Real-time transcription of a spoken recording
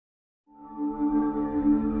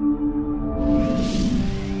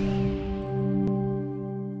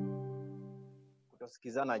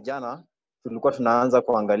tulisikizana jana, tulikuwa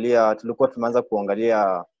tumeanza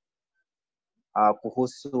kuangalia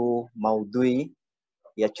kuhusu maudhui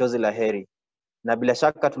ya chozi la heri. Na bila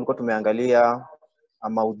shaka tulikuwa tumeangalia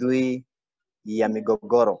maudhui ya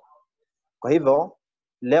migogoro. Kwa hivyo,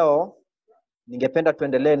 leo ningependa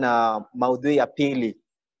tuendelee na maudhui ya pili.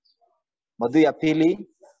 Maudhui ya pili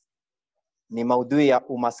ni maudhui ya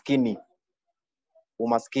umaskini.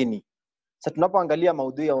 Umaskini. Sasa tunapoangalia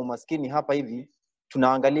maudhui ya umaskini hapa hivi,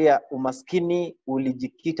 tunaangalia umaskini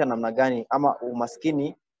ulijikita namna gani, ama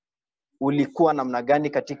umaskini ulikuwa namna gani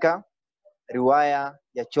katika riwaya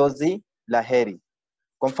ya chozi la heri.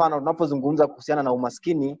 Kwa mfano, tunapozungumza kuhusiana na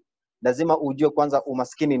umaskini, lazima ujue kwanza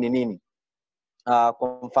umaskini ni nini.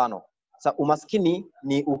 Kwa mfano, sasa umaskini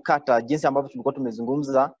ni ukata, jinsi ambavyo tulikuwa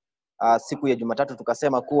tumezungumza siku ya Jumatatu,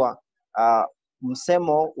 tukasema kuwa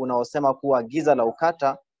msemo unaosema kuwa giza la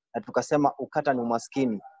ukata, na tukasema ukata ni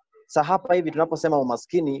umaskini. Sasa hapa hivi tunaposema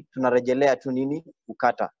umaskini, tunarejelea tu nini?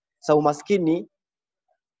 Ukata. Sasa umaskini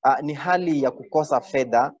ni hali ya kukosa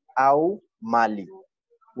fedha au mali.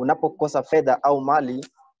 Unapokosa fedha au mali,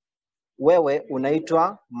 wewe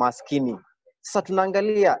unaitwa maskini. Sasa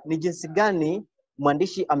tunaangalia ni jinsi gani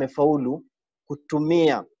mwandishi amefaulu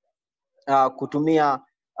kutumia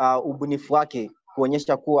ubunifu wake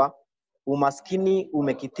kuonyesha kuwa umaskini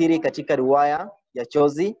umekithiri katika riwaya ya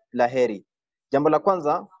chozi la heri. Jambo la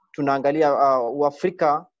kwanza, tunaangalia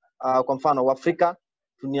Waafrika. Kwa mfano, Waafrika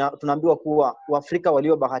tunaambiwa kuwa Waafrika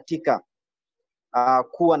waliobahatika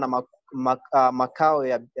kuwa na makao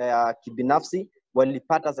ya kibinafsi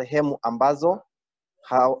walipata sehemu ambazo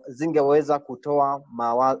zingeweza kutoa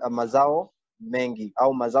mazao mengi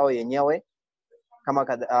au mazao yenyewe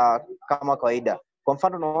kama kawaida. Kwa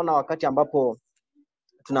mfano, tunaona wakati ambapo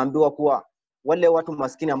tunaambiwa kuwa wale watu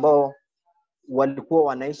maskini ambao walikuwa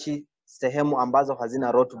wanaishi sehemu ambazo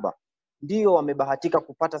hazina rotuba, ndio wamebahatika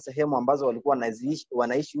kupata sehemu ambazo walikuwa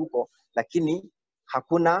wanaishi huko, lakini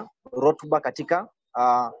hakuna rotuba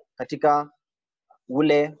katika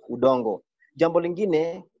ule udongo. Jambo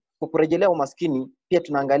lingine, kwa kurejelea umaskini, pia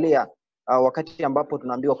tunaangalia wakati ambapo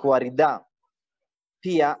tunaambiwa kuwa Ridhaa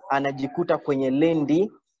pia anajikuta kwenye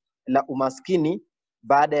lendi la umaskini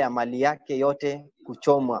baada ya mali yake yote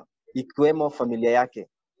kuchomwa, ikiwemo familia yake.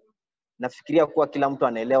 Nafikiria kuwa kila mtu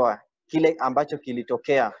anaelewa kile ambacho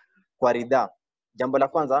kilitokea kwa Ridhaa. Jambo la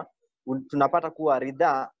kwanza, tunapata kuwa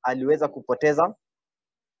Ridhaa aliweza kupoteza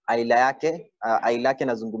aila yake,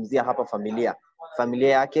 nazungumzia hapa familia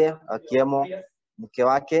yake, akiwemo mke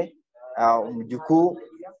wake, mjukuu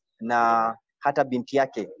na hata binti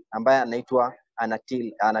yake ambaye anaitwa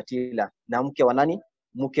Anatila, na mke wa nani?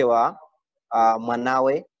 Mke wa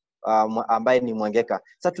mwanawe ambaye ni Mwangeka.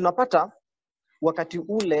 Sasa tunapata wakati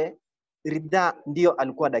ule Ridhaa ndio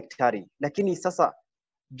alikuwa daktari, lakini sasa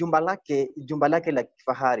jumba lake la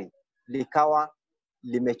kifahari likawa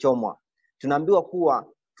limechomwa. Tunaambiwa kuwa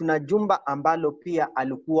tuna jumba ambalo pia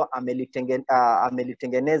alikuwa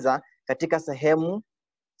amelitengeneza katika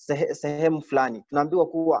sehemu fulani. Tunaambiwa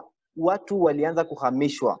kuwa watu walianza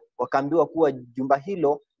kuhamishwa, wakaambiwa kuwa jumba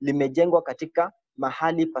hilo limejengwa katika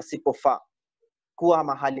mahali pasipofaa, kuwa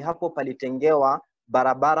mahali hapo palitengewa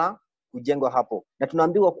barabara kujengwa hapo. Na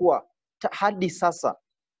tunaambiwa kuwa hadi sasa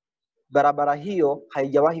barabara hiyo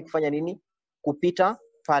haijawahi kufanya nini? Kupita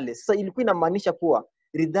pale. Sasa ilikuwa inamaanisha kuwa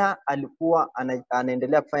Ridhaa alikuwa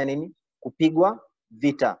anaendelea kufanya nini? Kupigwa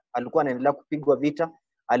vita. Alikuwa anaendelea kupigwa vita,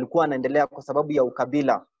 alikuwa anaendelea kwa sababu ya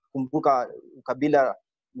ukabila. Kumbuka ukabila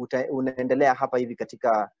unaendelea hapa hivi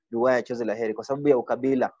katika riwaya ya chozi la heri kwa sababu ya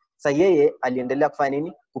ukabila. Sasa yeye aliendelea kufanya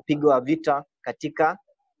nini? Kupigwa vita katika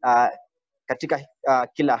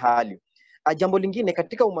kila hali. Jambo lingine,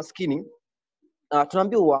 katika umaskini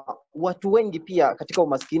tunaambiwa watu wengi pia katika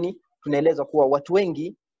umaskini, tunaelezwa kuwa watu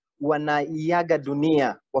wengi wanaiaga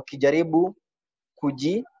dunia wakijaribu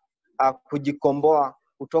kujikomboa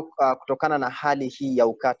kutokana na hali hii ya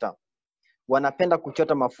ukata. Wanapenda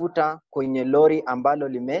kuchota mafuta kwenye lori ambalo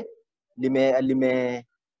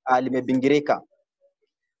limebingirika.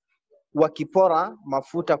 Wakipora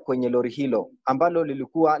mafuta kwenye lori hilo ambalo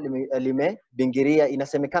lilikuwa limebingiria.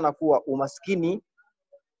 Inasemekana kuwa umaskini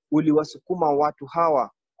uliwasukuma watu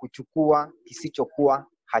hawa kuchukua kisichokuwa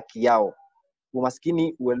haki yao.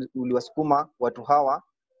 Umaskini uliwasukuma watu hawa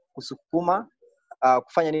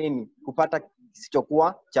kufanya nini? Kupata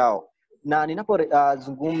kisichokuwa chao. Na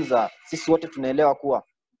ninapozungumza, sisi wote tunaelewa kuwa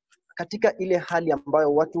katika ile hali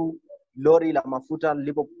ambayo lori la mafuta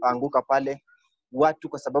lilipoanguka pale, watu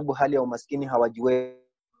kwa sababu hali ya umaskini hawajiwezi,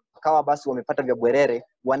 kawa basi wamepata vya bwerere,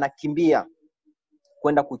 wanakimbia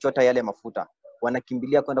kwenda kuchota yale mafuta.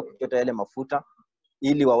 Wanakimbilia kwenda kuchota yale mafuta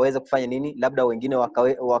ili waweze kufanya nini? Labda wengine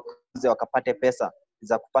wakapate pesa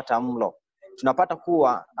za kupata mlo. Tunapata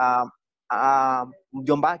kuwa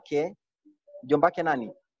mjombake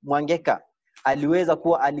nani? Mwangeka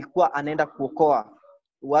alikuwa anaenda kuokoa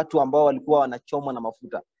watu ambao walikuwa wanachomwa na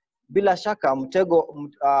mafuta. Bila shaka mtego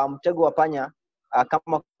wa panya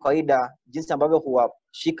kama kawaida jinsi ambavyo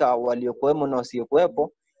huwashika waliokuwemo na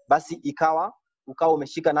wasiokuwepo, basi ukawa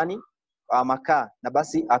umeshika nani? Makaa, na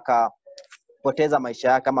basi akapoteza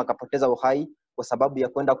maisha yake kama akapoteza uhai kwa sababu ya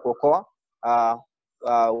kwenda kuokoa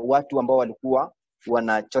watu ambao walikuwa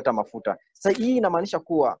wanachota mafuta. Sasa hii inamaanisha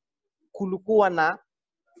kuwa kulikuwa na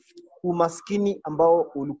umaskini ambao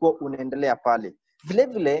ulikuwa unaendelea pale. Vile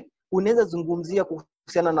vile unaweza zungumzia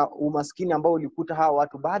kuhusiana na umaskini ambao ulikuta hawa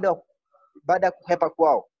watu baada ya kuhepa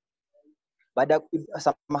kwao,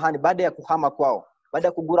 baada ya kuhama kwao, baada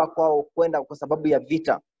ya kugura kwao kwenda kwa sababu ya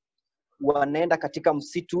vita, wanaenda katika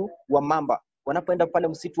msitu wa mamba. Wanapoenda pale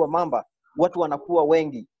msitu wa mamba, watu wanakuwa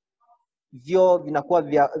wengi,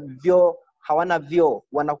 hawana vyoo,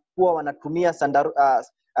 wanakuwa wanatumia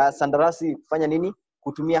sandarasi kufanya nini?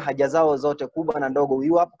 Kutumia haja zao zote kubwa na ndogo.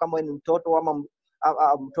 Iwapo kama ni mtoto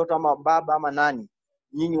ama baba ama nani,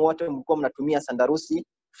 nyinyi wote mlikuwa mnatumia sandarusi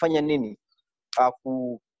kufanya nini?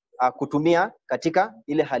 Kutumia katika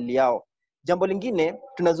ile hali yao. Jambo lingine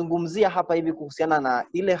tunazungumzia hapa hivi kuhusiana na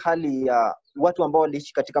ile hali ya watu ambao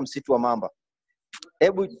waliishi katika msitu wa mamba.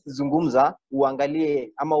 Hebu zungumza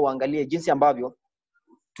uangalie jinsi ambavyo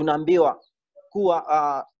tunaambiwa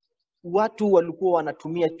kuwa watu walikuwa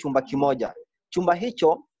wanatumia chumba kimoja. Chumba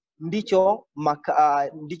hicho ndicho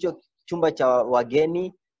chumba cha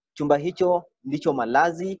wageni, chumba hicho ndicho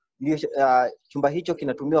malazi, chumba hicho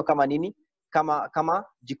kinatumiwa kama nini? Kama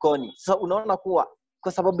jikoni. Sasa unaona kuwa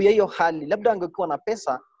kwa sababu ya hiyo hali, labda wangekuwa na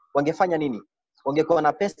pesa, wangefanya nini? Wangekuwa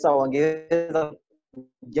na pesa, wangeweza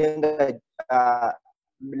kujenga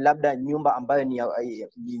labda nyumba ambayo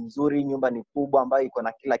ni nzuri, nyumba ni kubwa ambayo iko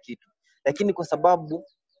na kila kitu. Lakini kwa sababu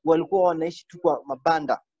walikuwa wanaishi tu kwa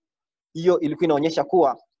mabanda, hiyo ilikuwa inaonyesha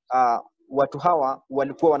kuwa watu hawa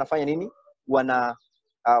walikuwa wanafanya nini?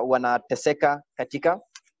 Wanateseka katika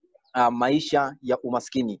maisha ya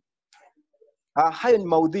umaskini. Hayo ni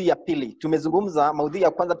maudhui ya pili. Tumezungumza maudhui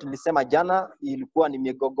ya kwanza, tulisema jana ilikuwa ni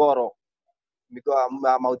migogoro.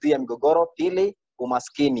 Maudhui ya migogoro. Pili,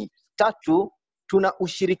 umaskini. Tatu, tuna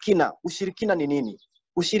ushirikina. Ushirikina ni nini?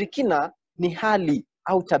 Ushirikina ni hali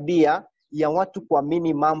au tabia ya watu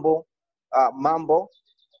kuamini mambo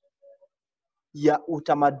ya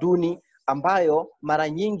utamaduni ambayo mara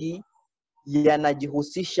nyingi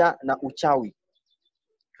yanajihusisha na uchawi.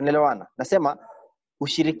 Tunaelewana? Nasema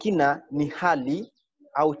ushirikina ni hali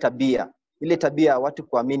au tabia, ile tabia watu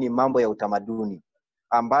kuamini mambo ya utamaduni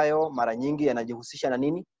ambayo mara nyingi yanajihusisha na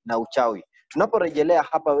nini? Na uchawi. Tunaporejelea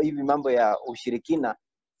hapa hivi mambo ya ushirikina,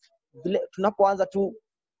 tunapoanza tu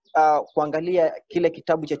kuangalia kile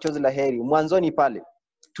kitabu cha Chozi la Heri, mwanzoni pale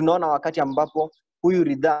tunaona wakati ambapo huyu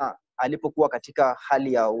Ridhaa alipokuwa katika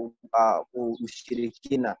hali ya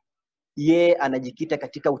ushirikina, ye anajikita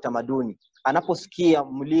katika utamaduni. Anaposikia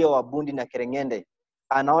mlio wa bundi na kerengende,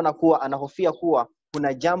 anahofia kuwa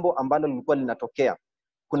kuna jambo ambalo lilikuwa linatokea,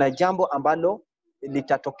 kuna jambo ambalo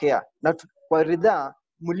litatokea. Na kwa Ridhaa,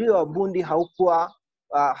 mlio wa bundi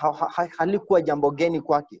halikuwa jambo geni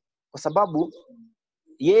kwake, kwa sababu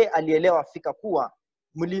ye alielewa fika kuwa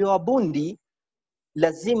mlio wa bundi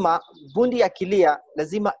bundi akilia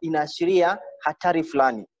lazima inaashiria hatari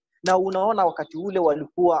fulani. Na unaona wakati ule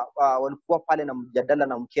walikuwa pale na mjadala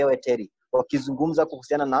na mkewe Terry, wakizungumza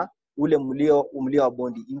kuhusiana na ule mlio wa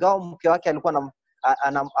bundi. Ingawa mke wake alikuwa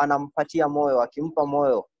anampatia moyo, akimpa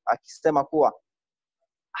moyo, akisema kuwa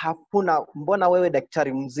mbona wewe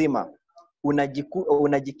daktari mzima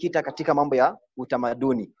unajikita katika mambo ya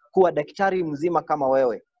utamaduni? Kuwa daktari mzima kama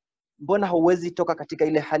wewe, mbona huwezi toka katika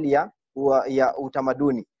ile hali ya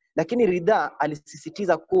utamaduni? Lakini Ridhaa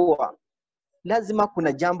alisisitiza kuwa lazima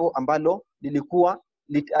kuna jambo ambalo lilikuwa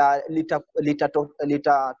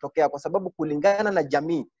litatokea, kwa sababu kulingana na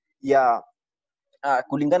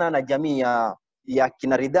jamii ya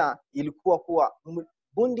kina Ridhaa ilikuwa kuwa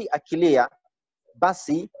bundi akilia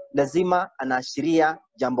basi lazima anaashiria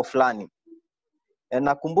jambo fulani.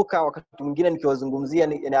 Nakumbuka wakati mwingine nikiwazungumzia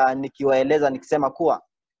nikiwaeleza nikisema kuwa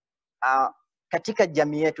katika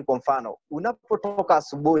jamii yetu, kwa mfano, unapotoka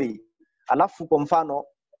asubuhi alafu kwa mfano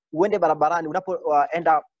uende barabarani,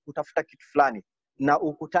 unapoenda kutafuta kitu fulani na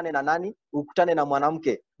ukutane na nani? Ukutane na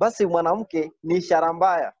mwanamke, basi mwanamke ni ishara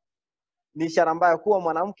mbaya. Ni ishara mbaya kuwa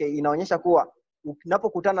mwanamke, inaonyesha kuwa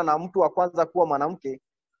unapokutana na mtu wa kwanza kuwa mwanamke,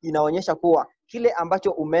 inaonyesha kuwa kile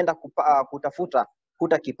ambacho umeenda kutafuta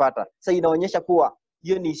hutakipata. Sasa inaonyesha kuwa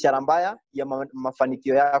hiyo ni ishara mbaya ya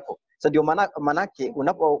mafanikio yako. So ndio manake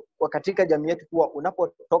katika jamii yetu kuwa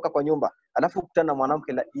unapotoka kwa nyumba alafu ukutana na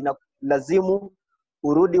mwanamke lazimu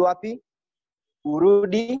urudi wapi?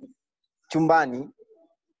 Urudi chumbani.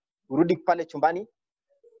 Urudi pale chumbani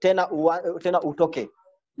tena utoke.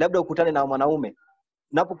 Labda ukutane na mwanaume.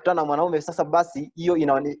 Unapokutana na mwanaume sasa basi hiyo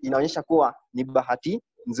inaonyesha kuwa ni bahati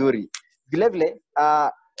nzuri. Vile vile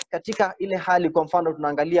katika ile hali kwa mfano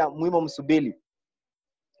tunaangalia Mwimo Msubili.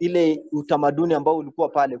 Ile utamaduni ambao ulikuwa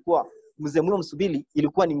pale kuwa mzee Mwimo Msubili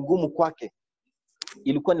ilikuwa ni ngumu kwake.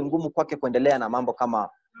 Ilikuwa ni ngumu kwake kuendelea na mambo kama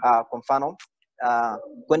kwa mfano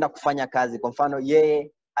kwenda kufanya kazi. Kwa mfano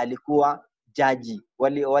yeye alikuwa jaji,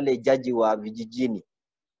 wale jaji wa vijijini.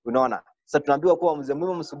 Unaona? Sasa tunaambiwa kuwa mzee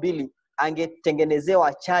Mwimo Msubili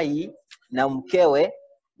angetengenezewa chai na mkewe,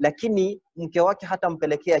 lakini mke wake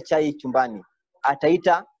hatampelekea chai chumbani.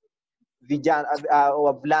 Ataita vijana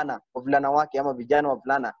wavulana wake ama vijana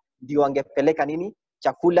wavulana ndio angepeleka nini?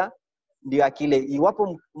 Chakula ndio akile.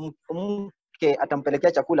 Iwapo mke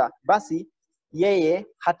atampelekea chakula basi yeye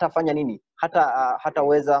hatafanya nini?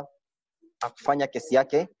 Hataweza kufanya kesi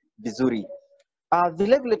yake vizuri.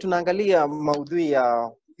 Vile vile tunaangalia maudhui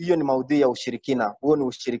ya hiyo ni maudhui ya ushirikina. Huo ni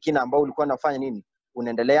ushirikina ambao ulikuwa unafanya nini?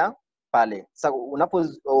 Unaendelea pale. Sasa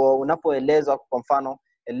unapoeleza kwa mfano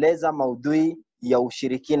eleza maudhui ya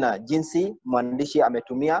ushirikina, jinsi mwandishi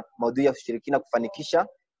ametumia maudhui ya ushirikina kufanikisha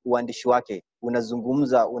uandishi wake.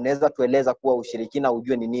 Unaweza tueleza kuwa ushirikina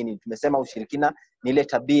ujue ni nini? Tumesema ushirikina ni ile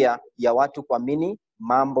tabia ya watu kuamini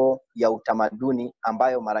mambo ya utamaduni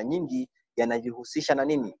ambayo mara nyingi yanajihusisha na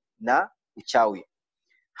nini? Na uchawi.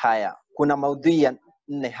 Haya, kuna maudhui ya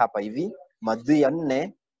 4 hapa hivi. Maudhui ya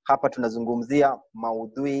 4 hapa tunazungumzia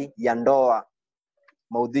maudhui ya ndoa.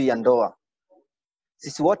 Maudhui ya ndoa.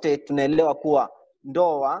 Sisi wote tunaelewa kuwa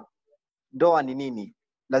ndoa ni nini?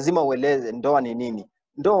 Lazima ueleze ndoa ni nini.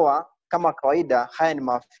 Ndoa kama kawaida haya ni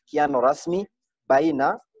maafikiano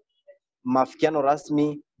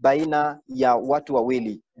rasmi baina ya watu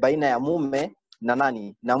wawili, baina ya mume na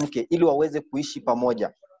nani? Na mke, ili waweze kuishi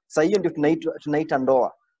pamoja. Sasa hiyo ndio tunaita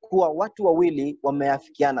ndoa. Kuwa watu wawili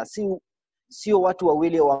wameafikiana, sio watu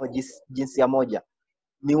wawili wa jinsia moja.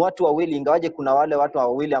 Ni watu wawili, ingawaje kuna wale watu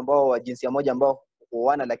wawili ambao wa jinsia moja ambao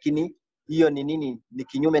huoana, lakini hiyo ni nini? Ni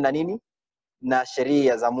kinyume na nini? Na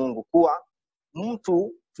sheria za Mungu. Kuwa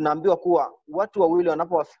mtu tunaambiwa kuwa watu wawili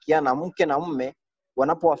wanapowafikiana, mke na mume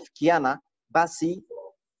wanapowafikiana, basi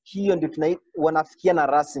hiyo ndio wanafikiana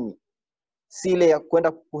rasmi. Si ile ya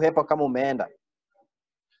kwenda kuhepa kama umeenda.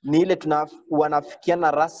 Ni ile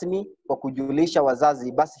wanafikiana rasmi kwa kujulisha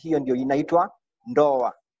wazazi, basi hiyo ndio inaitwa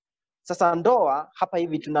ndoa. Sasa ndoa hapa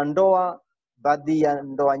hivi tuna ndoa, baadhi ya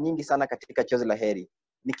ndoa nyingi sana katika Chozi la Heri.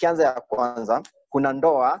 Nikianza ya kwanza,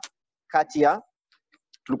 kuna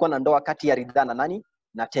tulikuwa na ndoa kati ya Ridhaa na nani?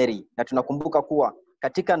 Na Teri. Na tunakumbuka kuwa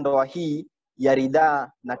katika ndoa hii ya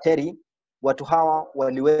Ridhaa na Teri, watu hawa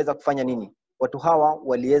waliweza kufanya nini? Watu hawa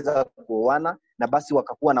waliweza kuoana na basi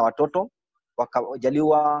wakakuwa na watoto,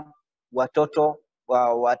 wakajaliwa watoto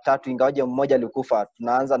watatu, ingawaje mmoja alikufa.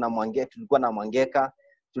 Tunaanza na tulikuwa na Mwangeka,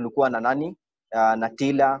 tulikuwa na nani? Na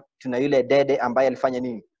Tila, tuna yule Dede ambaye alifanya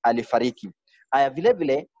nini? Alifariki. Haya, vile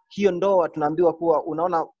vile hiyo ndoa tunaambiwa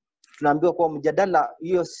kuwa mjadala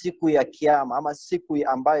hiyo siku ya kiyama ama siku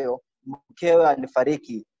ambayo mkewe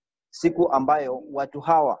alifariki, siku ambayo watu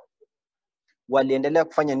hawa waliendelea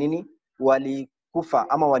kufanya nini? Walikufa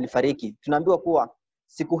ama walifariki. Tunaambiwa kuwa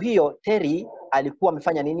siku hiyo Teri alikuwa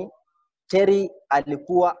amefanya nini? Teri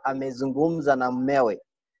alikuwa amezungumza na mumewe.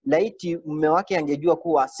 Laiti mume wake angejua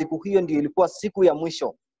kuwa siku hiyo ndio ilikuwa siku ya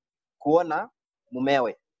mwisho kuona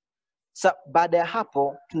mumewe. Baada ya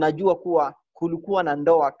hapo tunajua kuwa kulikuwa na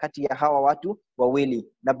ndoa kati ya hawa watu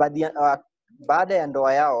wawili, na baada ya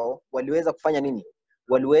ndoa yao waliweza kufanya nini?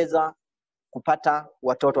 Waliweza kupata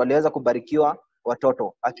watoto, waliweza kubarikiwa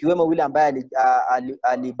watoto, akiwemo yule ambaye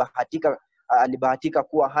alibahatika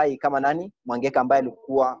kuwa hai kama nani? Mwangeka, ambaye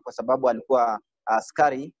alikuwa, kwa sababu alikuwa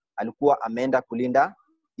askari, alikuwa ameenda kulinda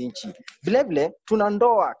nchi. Vile vile tuna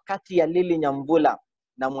ndoa kati ya Lili Nyamvula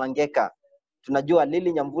na Mwangeka. Tunajua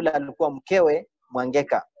Lili Nyamvula alikuwa mkewe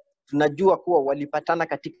Mwangeka. Tunajua kuwa walipatana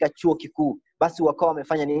katika chuo kikuu, basi wakawa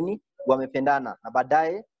wamefanya nini? Wamependana na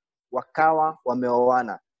baadaye wakawa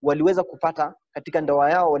wameoana. Waliweza kupata katika ndoa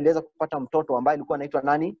yao, waliweza kupata mtoto ambaye alikuwa anaitwa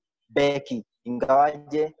nani? Beki.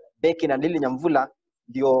 Ingawaje Beki na Lili Nyamvula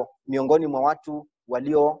ndio miongoni mwa watu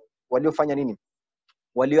waliofanya nini?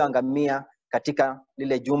 Walioangamia katika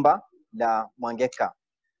lile jumba la Mwangeka.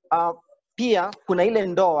 Pia kuna ile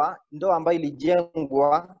ndoa ambayo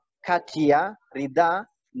ilijengwa kati ya Ridhaa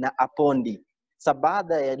na Apondi.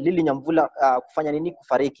 Baada ya Lili Nyamvula kufanya nini?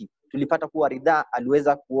 Kufariki. Tulipata kuwa Ridhaa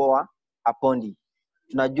aliweza kuoa Apondi.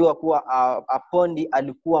 tunajua kuwa Apondi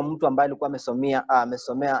alikuwa mtu ambaye alikuwa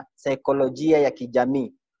amesomea saikolojia ya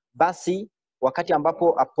kijamii. Basi wakati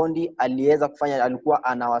ambapo Apondi alikuwa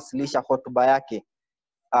anawasilisha hotuba yake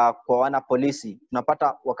kwa wana polisi,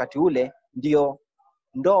 tunapata wakati ule ndio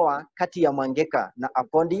ndoa kati ya Mwangeka na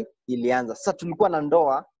Apondi ilianza. Sasa tulikuwa na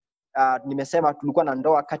ndoa nimesema tulikuwa na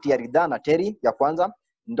ndoa kati ya Ridhaa na Teri ya kwanza,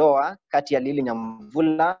 ndoa kati ya Lili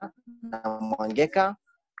Nyamvula na Mwangeka.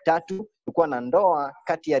 3, tulikuwa na ndoa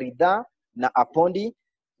kati ya Ridhaa na Apondi.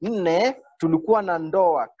 4, tulikuwa na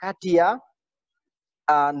ndoa kati ya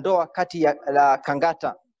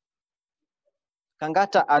Kangata.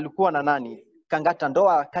 Kangata alikuwa na nani? Kangata,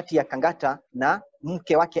 ndoa kati ya Kangata na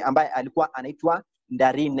mke wake ambaye alikuwa anaitwa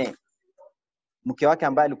Ndarine. Mke wake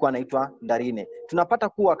ambaye alikuwa anaitwa Ndarine. Tunapata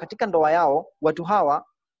kuwa katika ndoa yao watu hawa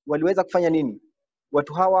waliweza kufanya nini?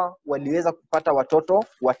 Watu hawa waliweza kupata watoto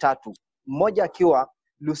 3. Mmoja akiwa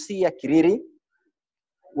Lucia Kiriri,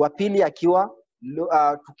 wa pili akiwa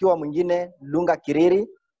tukiwa mwingine Lunga Kiriri,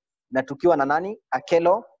 na tukiwa na nani?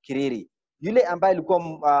 Akelo Kiriri. Yule ambaye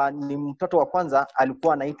alikuwa ni mtoto wa kwanza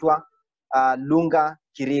alikuwa anaitwa Lunga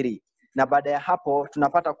Kiriri. Na baada ya hapo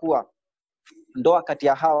tunapata kuwa ndoa kati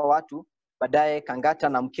ya hawa watu, baadaye Kangata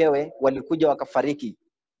na mkewe walikuja wakafariki.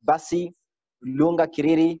 Basi Lunga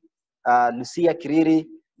Kiriri, Lucia Kiriri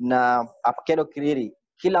na Akelo Kiriri,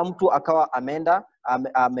 kila mtu akawa ameenda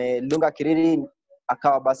Lunga Kiriri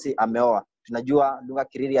akawa basi ameoa. Tunajua Lunga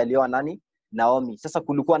Kiriri alioa nani? Naomi. Sasa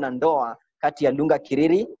kulikuwa na ndoa kati ya Lunga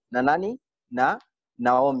Kiriri na nani? Na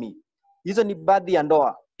Naomi. Hizo ni baadhi ya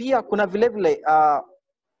ndoa. Pia kuna vile vile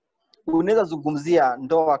unaweza zungumzia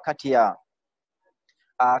ndoa kati ya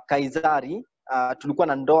Kaizari. Tulikuwa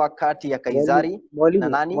na ndoa kati ya Kaizari na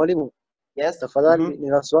nani? Mwalimu. Yes. Tafadhali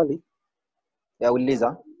nina swali. Ya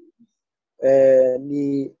uliza.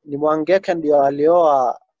 Ni Mwangeka ndio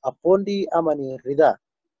alioa Apondi ama ni Ridhaa?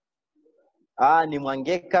 Ni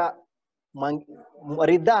Mwangeka.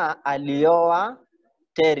 Ridhaa alioa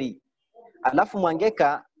Teri. Alafu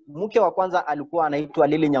Mwangeka mke wa kwanza alikuwa anaitwa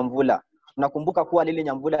Lili Nyamvula. Tunakumbuka kuwa Lili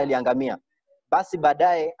Nyamvula aliangamia. Basi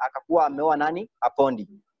baadaye akakuwa ameoa nani? Apondi.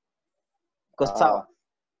 Iko sawa?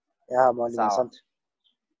 Ya mwalimu, asante.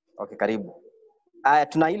 Okay, karibu.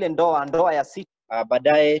 Tuna ile ndoa ya 6.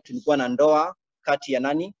 Baadaye tulikuwa na ndoa kati ya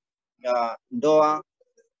nani? Ndoa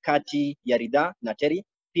kati ya Ridhaa na Teri.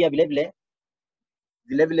 Pia vile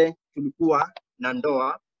vile tulikuwa na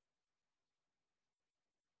ndoa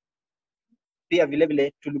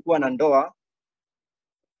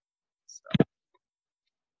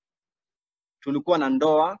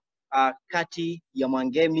kati ya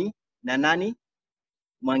Mwangemi na nani?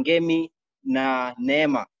 Mwangemi na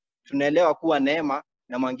Neema. Tunaelewa kuwa Neema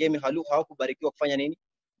na Mwangemi hawakubarikiwa kufanya nini?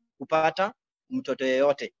 Kupata mtoto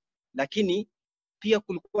yeyote. Lakini pia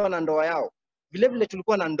kulikuwa na ndoa yao. Vile vile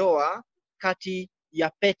tulikuwa na ndoa kati ya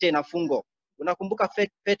Pete na Fungo. Unakumbuka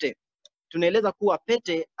Pete? Tunaeleza kuwa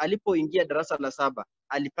Pete alipoingia darasa la 7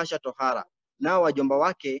 alipasha tohara. Nao wajomba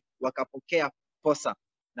wake wakapokea posa.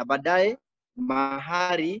 Na baadaye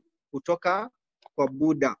mahari kutoka kwa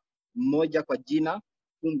Buda mmoja kwa jina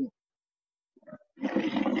Fungo.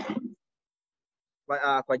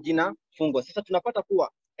 Kwa jina Fungo. Sasa tunapata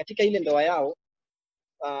kuwa katika ile ndoa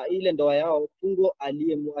yao Fungo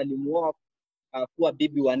alimuoa kuwa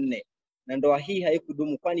bibi wa 4. Na ndoa hii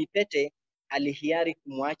haikudumu kwani Pete alihiari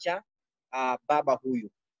kumwacha baba huyu.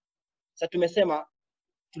 Sasa tumesema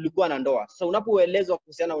tulikuwa na ndoa. Sasa unapoelezwa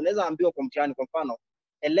kuhusiana, unaweza ambiwa kwa mtihani, kwa mfano,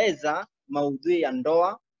 eleza maudhui ya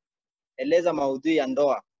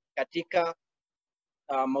ndoa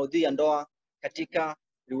katika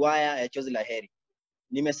riwaya ya Chozi la Heri.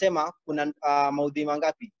 Nimesema kuna maudhui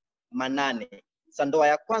mangapi? 8. Sasa ndoa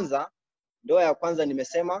ya kwanza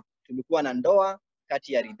nimesema tulikuwa na ndoa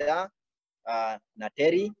kati ya Ridhaa na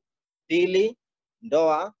Teri. 2,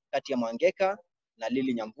 ndoa kati ya Mwangeka na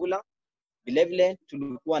Lili Nyamvula. Vile vile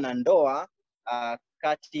tulikuwa na ndoa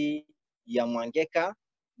kati ya Mwangeka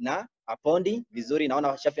na Apondi. Vizuri,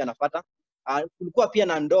 naona Shafi anafuata. Kulikuwa pia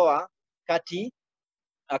na ndoa kati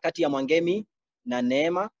ya Mwangemi na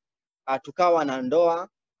Neema. Tukawa na ndoa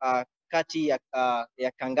kati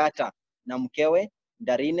ya Kangata na mkewe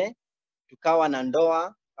Ndarine. Tukawa na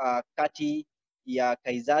ndoa kati ya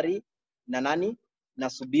Kaizari na nani? Na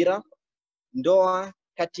Subira. Ndoa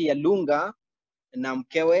kati ya Lunga na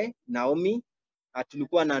mkewe Naomi.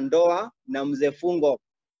 Tulikuwa na ndoa na Mzee Fungo.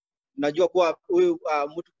 Unajua kuwa huyu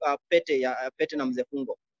mtu Pete na Mzee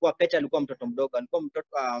Fungo, kuwa Pete alikuwa mtoto mdogo, alikuwa mtoto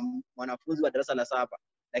mwanafunzi wa darasa la 7,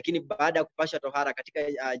 lakini baada ya kupasha tohara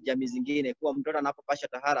katika jamii zingine, kuwa mtoto anapopasha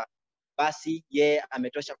tohara basi yeye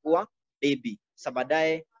ametosha kuwa baby. Sasa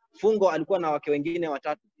baadaye Fungo alikuwa na wake wengine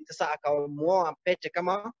watatu. Sasa akamuoa Pete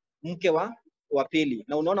kama mke wa pili.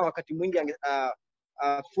 Na unaona wakati mwingi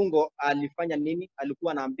Fungo alifanya nini?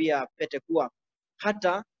 Alikuwa anaambia Pete kuwa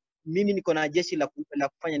hata mimi niko na jeshi la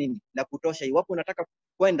kufanya nini? La kutosha. Iwapo unataka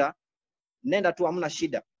kwenda, nenda tu, hamna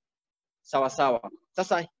shida. Sawa sawa.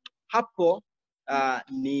 Sasa hapo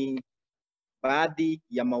ni baadhi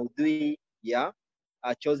ya maudhui ya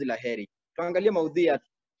chozi la heri. Tuangalie maudhui ya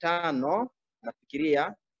 5.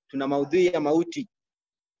 Nafikiria tuna maudhui ya mauti.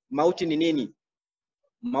 Mauti ni nini?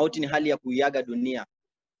 Mauti ni hali ya kuiaga dunia.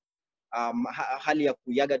 Hali ya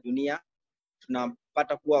kuiaga dunia.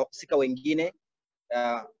 Tunapata kuwa wahusika wengine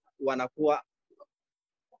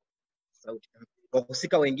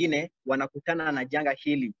wahusika wengine wanakutana na janga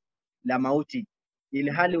hili la mauti, ili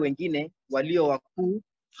hali wengine walio wakuu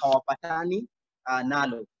hawapatani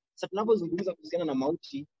nalo. Sasa tunapozungumza kuhusiana na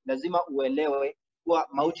mauti, lazima uelewe kuwa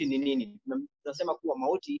mauti ni nini. Tunasema kuwa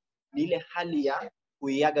mauti ni ile hali ya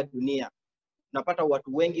kuiaga dunia. Tunapata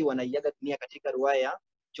watu wengi wanaiaga dunia katika riwaya ya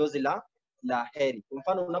chozi la heri. Kwa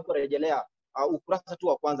mfano unaporejelea ukurasa tu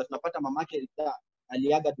wa kwanza, tunapata mamake Ridhaa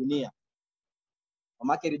aliaga dunia.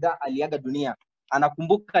 Mamake Ridhaa aliaga dunia.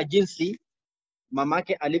 Anakumbuka jinsi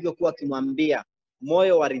mamake alivyokuwa akimwambia,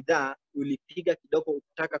 moyo wa Ridhaa ulipiga kidogo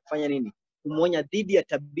ukitaka kufanya nini? Kumwonya dhidi ya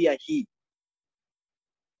tabia hii.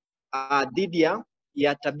 Dhidi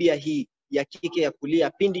ya tabia hii ya kike ya kulia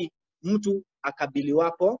pindi mtu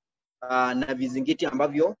akabiliwapo na vizingiti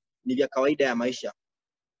ambavyo ni vya kawaida ya maisha.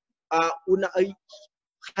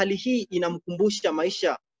 Hali hii inamkumbusha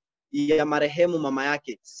maisha ya marehemu mama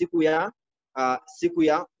yake siku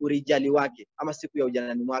ya urijali wake, ama siku ya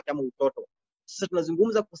ujanani wake ama utoto. Sasa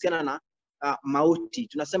tunazungumza kuhusiana na mauti.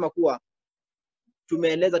 Tunasema kuwa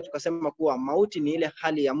tumeeleza tukasema kuwa mauti ni ile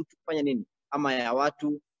hali ya mtu kufanya nini, ama ya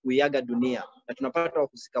watu kuiaga dunia. Na tunapata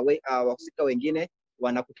wahusika wengine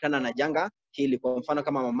wanakutana na janga hili, kwa mfano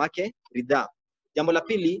kama mamake Ridhaa. Jambo la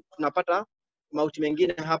pili, tunapata mauti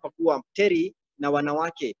mengine hapa kuwa Teri na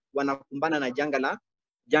wanawake wanakumbana na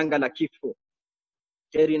janga la kifo.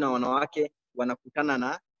 Teri na wanawake wanakutana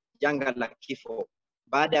na janga la kifo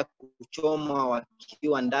baada ya kuchomwa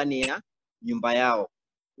wakiwa ndani ya nyumba yao.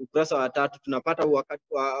 Ukurasa wa 3 tunapata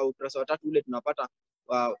ukurasa wa 3 ule tunapata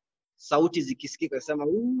sauti zikisikika kusema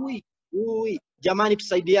ui jamani,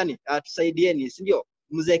 tusaidieni, si ndio?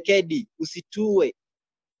 Mzee Kedi, usitue,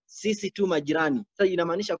 sisi tu majirani. Sasa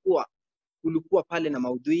inamaanisha kuwa kulikuwa pale na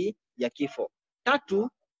maudhui ya kifo. 3,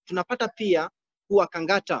 tunapata pia kuwa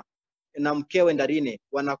Kangata na mkewe Ndarine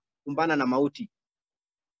wanakumbana na mauti.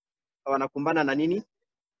 Wanakumbana na nini?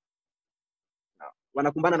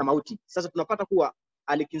 Wanakumbana na mauti. Sasa tunapata kuwa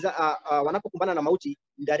wanapokumbana na mauti,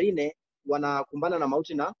 Ndarine wanakumbana na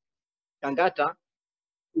mauti na Kangata.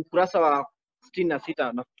 Ukurasa wa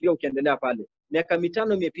 66 nafikiria ukiendelea pale. Miaka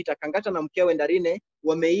 5 imepita, Kangata na mkewe Ndarine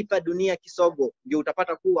wameipa dunia kisogo. Ndio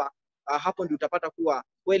utapata kuwa hapo ndio utapata kuwa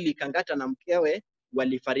kweli Kangata na mkewe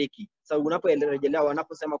walifariki. Sasa unaporejelea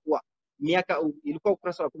wanaposema kuwa ilikuwa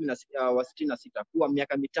ukurasa wa 66 kuwa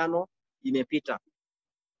miaka 5 imepita,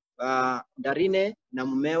 Ndarine na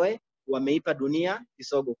mumewe wameipa dunia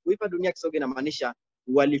kisogo. Kuipa dunia kisogo inamaanisha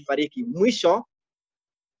walifariki. Mwisho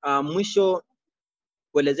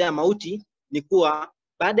kuelezea mauti ni kuwa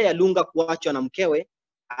baada ya Lunga kuachwa na mkewe,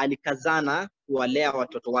 alikazana kuwalea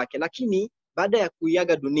watoto wake, lakini baada ya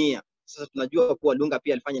kuiaga dunia, sasa tunajua kuwa Lunga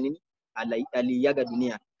pia alifanya nini? Aliiaga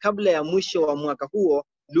dunia. Kabla ya mwisho wa mwaka huo,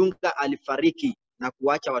 Lunga alifariki na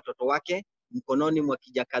kuacha watoto wake mkononi mwa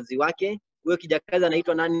kijakazi wake. Huyo kijakazi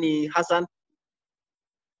anaitwa nani, Hassan?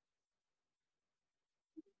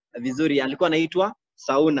 Vizuri, alikuwa anaitwa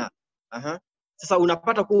Sauna. Sasa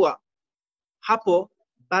unapata kuwa hapo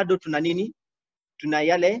bado tuna nini? Tuna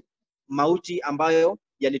yale mauti ambayo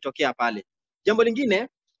yalitokea pale. Jambo lingine,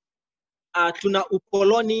 tuna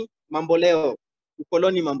ukoloni mamboleo.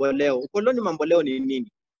 Ukoloni mamboleo ni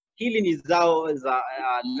nini? Hili ni zao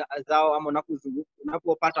ama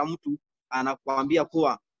unapopata mtu anakuambia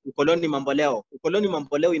kuwa ukoloni mamboleo. Ukoloni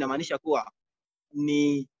mamboleo inamaanisha kuwa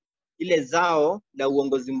ni ile zao la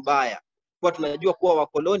uongozi mbaya. Kwa tunajua kuwa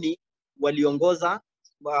wakoloni waliongoza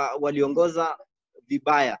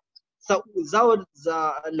vibaya. So, zao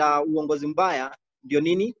la uongozi mbaya ndio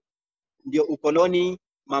nini? Ndio ukoloni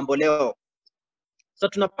mamboleo. So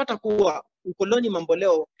tunapata kuwa ukoloni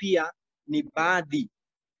mamboleo pia ni baadhi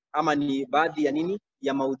ya nini?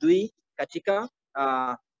 Ya maudhui katika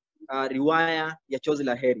riwaya ya Chozi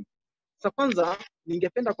la Heri. So kwanza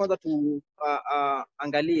ningependa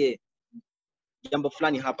angalie jambo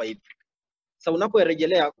fulani hapa hivi. So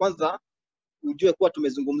unaporejelea kwanza ujue kuwa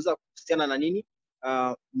tumezungumza kuhusiana na nini?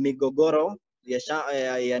 Migogoro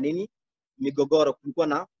ya nini? migogoro, kulikuwa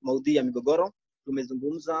na maudhui ya migogoro.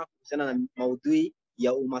 Tumezungumza kuhusiana na maudhui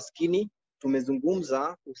ya umaskini,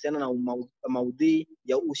 tumezungumza kuhusiana na maudhui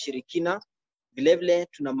ya ushirikina, vile vile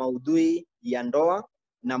tuna maudhui ya ndoa,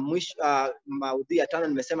 na mwisho maudhui ya tano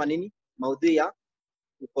nimesema nini? Maudhui ya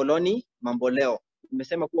ukoloni mamboleo.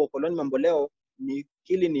 Nimesema kuwa ukoloni mamboleo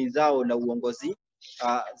ni zao la uongozi,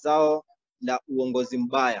 zao la uongozi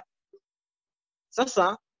mbaya.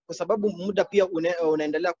 Sasa kwa sababu muda pia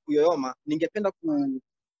unaendelea kuyoyoma, ningependa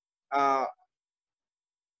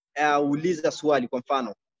uliza swali. Kwa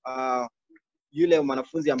mfano, yule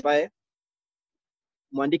mwanafunzi ambaye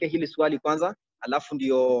muandike hili swali kwanza, alafu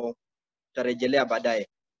ndio tutarejelea baadaye.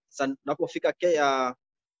 Sasa tunapofika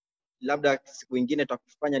labda siku nyingine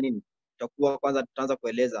tutakufanya nini? Tutakuwa kwanza tutaanza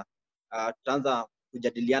kueleza, tutaanza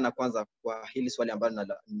kujadiliana kwanza kwa hili swali ambalo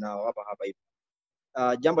ninawapa hapa hivi.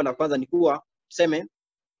 Jambo la kwanza ni kuwa tuseme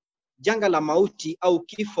janga la mauti au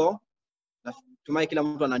kifo. Natumai kila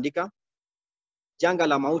mtu anaandika. Janga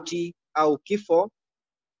la mauti au kifo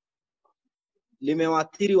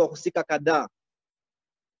limewaathiri wahusika kadhaa.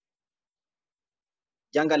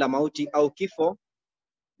 Janga la mauti au kifo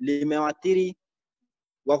limewaathiri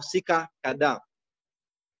wahusika kadhaa.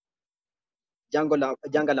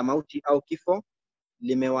 Janga la mauti au kifo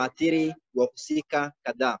limewaathiri wahusika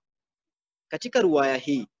kadhaa. Katika riwaya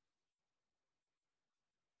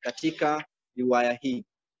hii,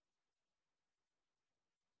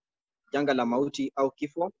 janga la mauti au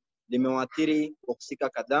kifo limewaathiri wahusika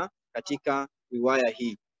kadhaa katika riwaya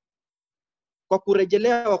hii. Kwa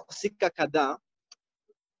kurejelea wahusika kadhaa,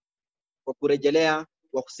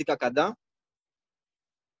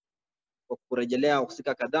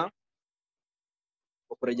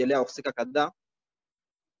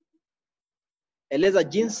 eleza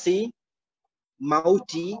jinsi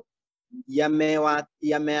mauti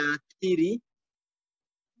yameathiri.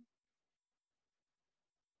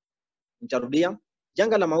 Nitarudia.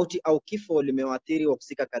 Janga la mauti au kifo limewaathiri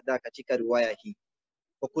wahusika kadhaa katika riwaya hii.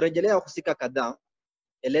 Kwa kurejelea wahusika kadhaa,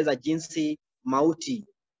 eleza jinsi mauti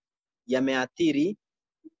yameathiri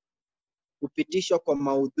kupitishwa kwa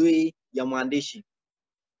maudhui ya mwandishi.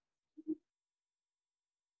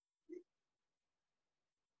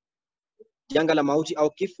 Janga la mauti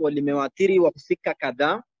au kifo limewaathiri wahusika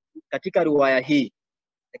kadhaa katika riwaya hii.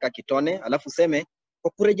 Eka kitone, alafu seme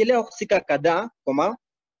kwa kurejelea wahusika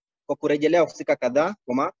kadhaa,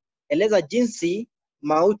 eleza jinsi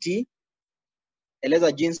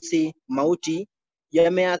mauti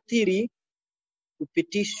yameathiri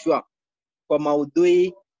kupitishwa kwa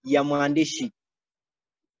maudhui ya mwandishi.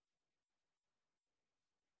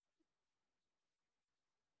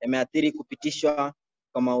 Yameathiri kupitishwa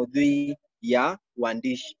kwa maudhui ya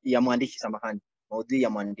mwandishi, maudhui ya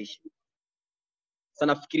mwandishi. Sasa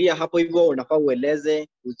nafikiria hapo hivyo unafaa ueleze,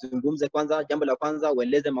 uzungumze kwanza. Jambo la kwanza,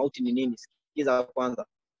 ueleze mauti ni nini. Sikiza kwanza.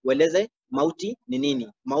 Ueleze mauti ni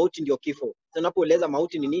nini. Mauti ndio kifo. Sasa unapoeleza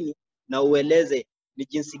mauti ni nini na ueleze ni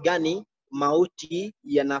jinsi gani mauti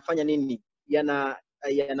yanafanya nini?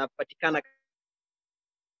 Yanapatikana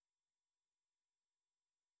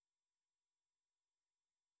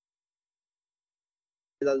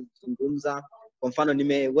zungumza. Kwa mfano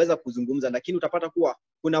nimeweza kuzungumza, lakini utapata kuwa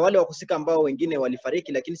kuna wale wahusika ambao wengine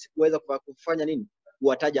walifariki, lakini sikuweza kufanya nini?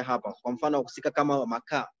 Kuwataja hapa. Kwa mfano wahusika kama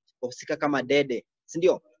Makaa, wahusika kama Dede, si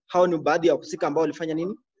ndio? Hao ni baadhi ya wahusika ambao walifanya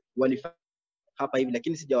nini? Walifanya hapa hivi,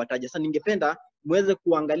 lakini sijawataja. Sasa ningependa muweze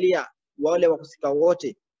kuangalia wale wahusika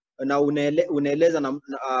wote na unaeleza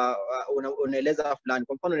fulani.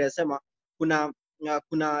 Kwa mfano ninasema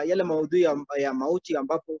kuna yale maudhui ya mauti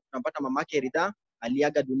ambapo tunapata mamake Ridhaa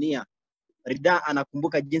aliaga dunia. Ridhaa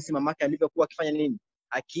anakumbuka jinsi mamake alivyokuwa akifanya nini?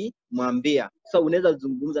 Akimwambia. Sasa unaweza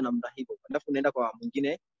zungumza namna hivyo, alafu unaenda kwa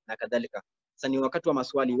mwingine na kadhalika. Sasa ni wakati wa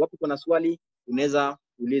maswali. Wapo kuna swali unaweza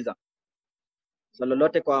uliza. Swali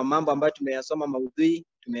lolote kwa mambo ambayo tumeyasoma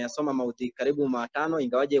maudhui karibu 5,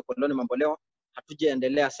 ingawaje koloni mamboleo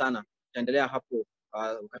hatujaendelea sana. Tutaendelea hapo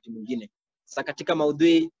wakati mwingine. Sasa katika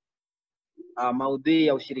maudhui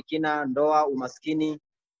ya ushirikina, ndoa, umaskini,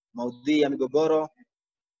 maudhui ya migogoro,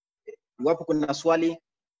 iwapo kuna swali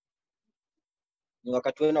ni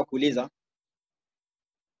wakati wenu wa kuuliza.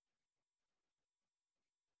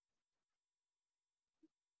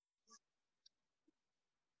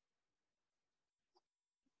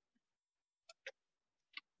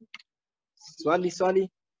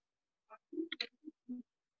 Swali.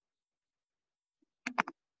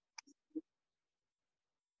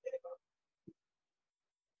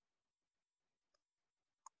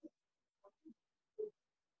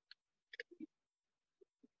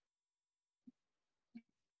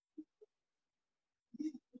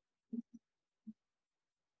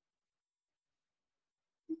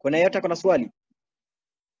 Kuna yeyote kuna swali?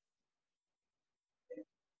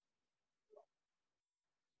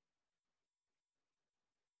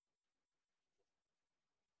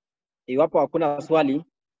 Iwapo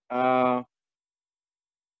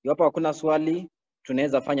hakuna swali,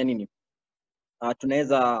 tunaweza fanya nini?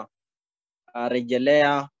 Tunaweza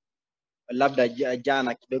rejelea labda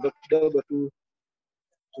jana kidogo tu,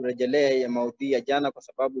 turejelee maudhui ya jana, kwa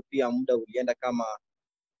sababu pia muda ulienda kama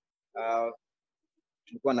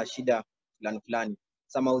tulikuwa na shida fulani.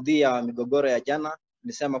 Sasa maudhui ya migogoro ya jana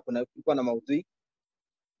nilisema kulikuwa na maudhui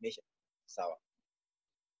mesha. Sawa.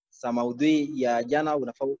 Sasa maudhui ya jana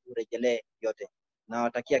unafaa urejelee yote.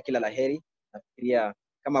 Nawatakia kila laheri. Nafikiria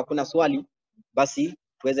kama hakuna swali basi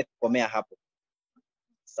tuweze kukomea hapo.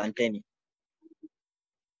 Asanteni.